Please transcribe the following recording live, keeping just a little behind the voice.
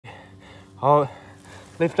I'll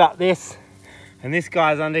lift up this, and this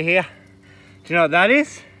guy's under here. Do you know what that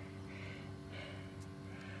is?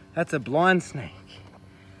 That's a blind snake.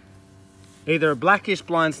 Either a blackish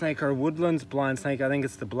blind snake or a woodlands blind snake. I think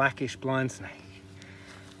it's the blackish blind snake.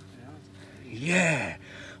 Yeah,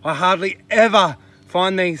 I hardly ever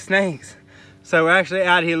find these snakes. So we're actually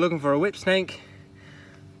out here looking for a whip snake,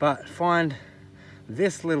 but find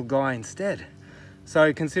this little guy instead.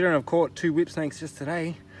 So considering I've caught 2 whip snakes just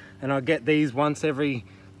today, and I get these once every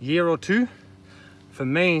year or 2, for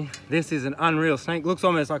me, this is an unreal snake. Looks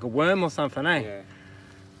almost like a worm or something, eh? Yeah.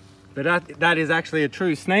 But that is actually a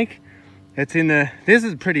true snake. It's in the, this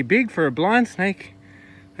is pretty big for a blind snake.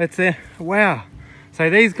 It's a, wow. So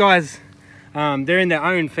these guys, they're in their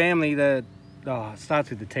own family. It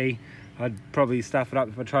starts with the T. I'd probably stuff it up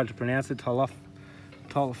if I tried to pronounce it.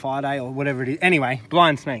 Tolophidae or whatever it is. Anyway,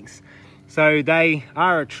 blind snakes. So they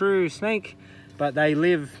are a true snake, but they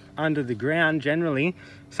live under the ground generally.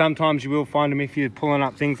 Sometimes you will find them if you're pulling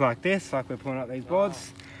up things like this, like we're pulling up these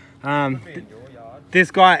boards.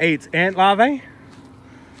 This guy eats ant larvae.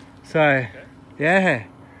 So, yeah.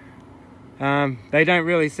 They don't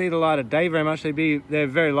really see the light of day very much. They're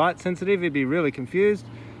very light sensitive. They'd be really confused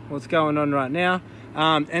what's going on right now.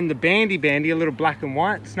 And the bandy, a little black and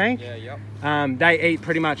white snake. Yeah, yep. They eat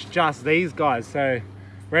pretty much just these guys. So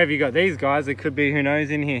wherever you got these guys, it could be who knows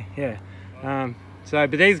in here. Yeah.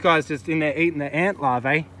 But these guys just in there eating the ant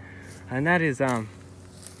larvae, and that is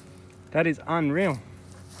unreal.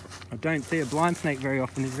 I don't see a blind snake very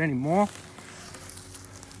often. Is there any more?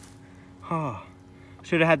 Oh,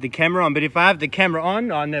 should have had the camera on, but if I have the camera on,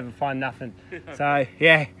 I'll never find nothing. So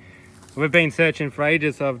yeah, we've been searching for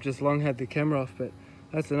ages, so I've just long had the camera off, but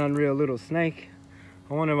that's an unreal little snake.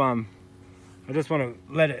 I just want to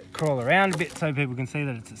let it crawl around a bit so people can see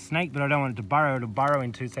that it's a snake, but I don't want it to burrow. It'll burrow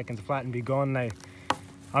in 2 seconds flat and be gone.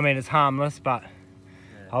 I mean, it's harmless, but yeah.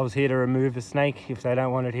 I was here to remove a snake. If they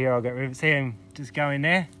don't want it here, I'll get rid of it. See him just go in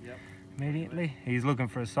there. Yep. Immediately. He's looking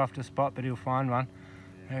for a softer spot, but he'll find one.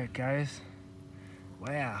 Yeah. There it goes.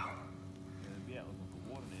 Wow. Yeah,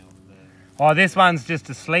 for water now. Oh, this one's just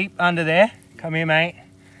asleep under there. Come here, mate.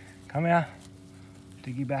 Come here.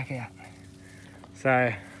 Dig you back out.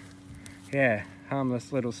 So, yeah,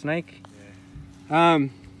 harmless little snake. Yeah.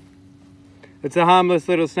 It's a harmless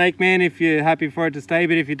little snake, man, if you're happy for it to stay,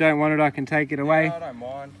 but if you don't want it, I can take it away. Yeah, I don't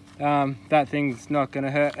mind. That thing's not going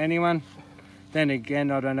to hurt anyone. Then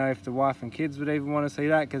again, I don't know if the wife and kids would even want to see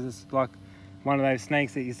that, because it's like one of those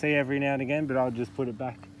snakes that you see every now and again, but I'll just put it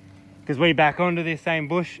back. Because we back onto this same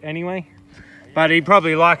bush anyway. But he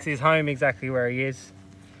probably likes his home exactly where he is.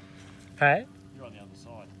 Hey? You're on the other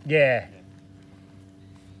side. Yeah.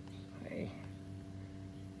 Hey.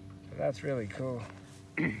 That's really cool.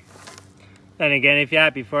 Then again, if you're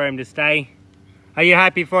happy for him to stay. Are you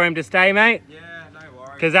happy for him to stay, mate? Yeah, no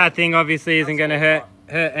worries. Because that thing obviously isn't going to hurt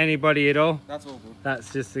anybody at all. That's all good.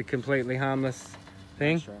 That's just a completely harmless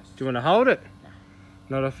thing. No stress. Do you want to hold it?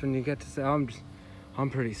 No. Not often you get to see. I'm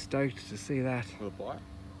pretty stoked to see that. Will it bite?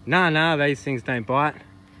 No, these things don't bite.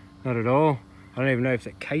 Not at all. I don't even know if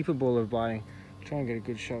they're capable of biting. Try and get a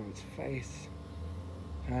good shot of its face.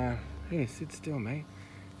 Yeah, sit still, mate.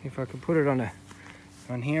 If I could put it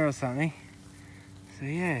on here or something. So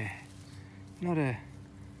yeah, not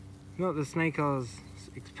the snake I was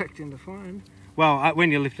expecting to find. Well, when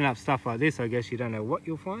you're lifting up stuff like this, I guess you don't know what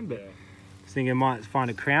you'll find, but yeah. I was thinking I might find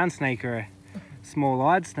a crown snake or a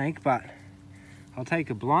small-eyed snake, but I'll take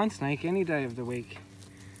a blind snake any day of the week.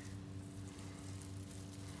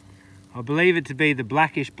 I believe it to be the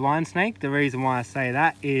blackish blind snake. The reason why I say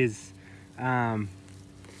that is, hey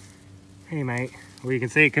mate, well you can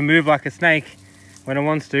see it can move like a snake when it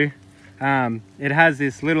wants to. It has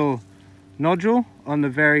this little nodule on the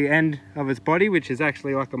very end of its body, which is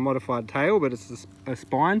actually like a modified tail, but it's a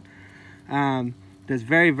spine. That's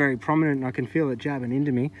very, very prominent, and I can feel it jabbing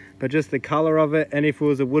into me. But just the color of it, and if it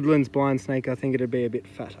was a woodlands blind snake, I think it'd be a bit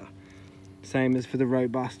fatter. Same as for the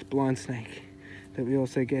robust blind snake that we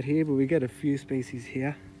also get here, but we get a few species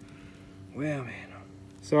here. Wow, man.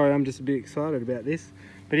 Sorry, I'm just a bit excited about this.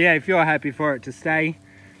 But yeah, if you're happy for it to stay,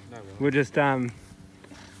 we'll just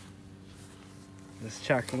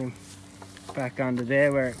chucking him back under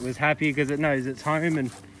there where it was happy because it knows it's home,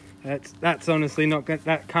 and that's honestly not good.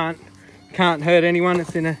 That can't hurt anyone.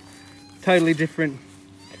 It's in a totally different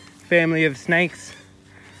family of snakes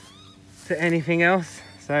to anything else.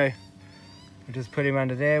 So we'll just put him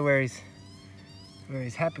under there where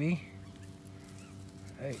he's happy.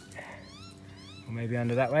 Hey. Or maybe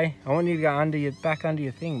under that way. I want you to go back under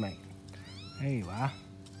your thing, mate. There you are.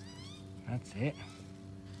 That's it.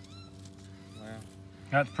 Wow.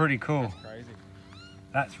 That's pretty cool. That's crazy.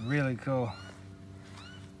 That's really cool.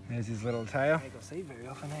 There's his little tail. Snake I see very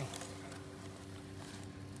often, eh?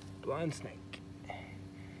 Blind snake.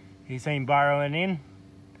 He's seen burrowing in.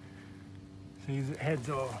 So his head's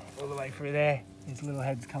all the way through there. His little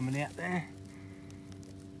head's coming out there.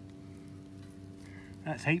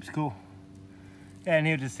 That's heaps cool. Yeah, and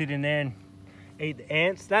he'll just sit in there and eat the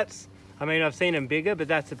ants. That's, I mean, I've seen them bigger, but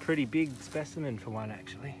that's a pretty big specimen for one,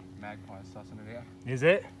 actually. Magpie's sussing it out. Is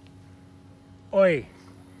it? Oi.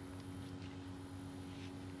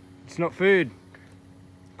 It's not food.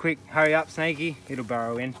 Quick, hurry up, Snakey. It'll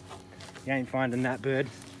burrow in. You ain't finding that bird.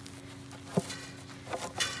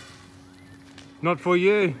 Not for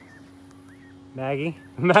you, Maggie.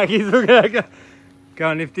 Maggie's looking at her.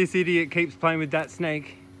 Going, if this idiot keeps playing with that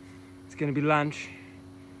snake, it's gonna be lunch.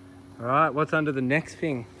 All right, what's under the next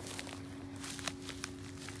thing?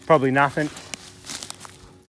 Probably nothing.